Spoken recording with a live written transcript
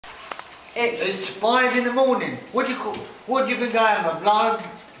It's 5 in the morning. What do you think I am, a blind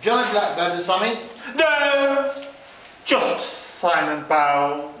giant blackbird or something? No, just Simon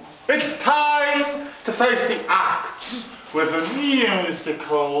Bowles. It's time to face the acts with the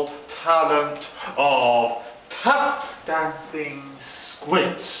musical talent of tap dancing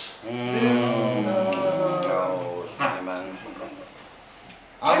squids. No, Simon.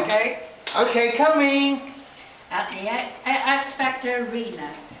 Okay, coming. At the X Factor Arena.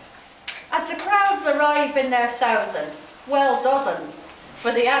 As the crowds arrive in their thousands, well dozens,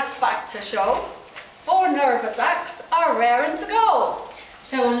 for the X Factor show, 4 nervous acts are raring to go.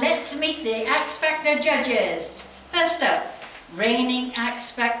 So let's meet the X Factor judges. First up, reigning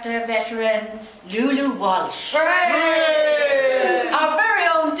X Factor veteran Lulu Walsh. Hooray! Our very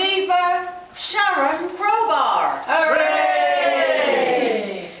own diva, Sharon Crowbar. Hooray!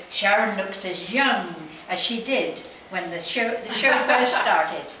 Sharon looks as young as she did when the show first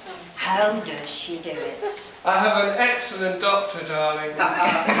started. How does she do it? I have an excellent doctor, darling.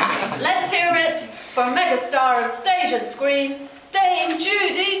 Let's hear it for megastar of stage and screen, Dame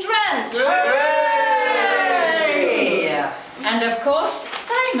Judy Trent. Hooray! And of course,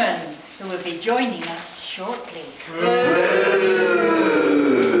 Simon, who will be joining us shortly. Hooray!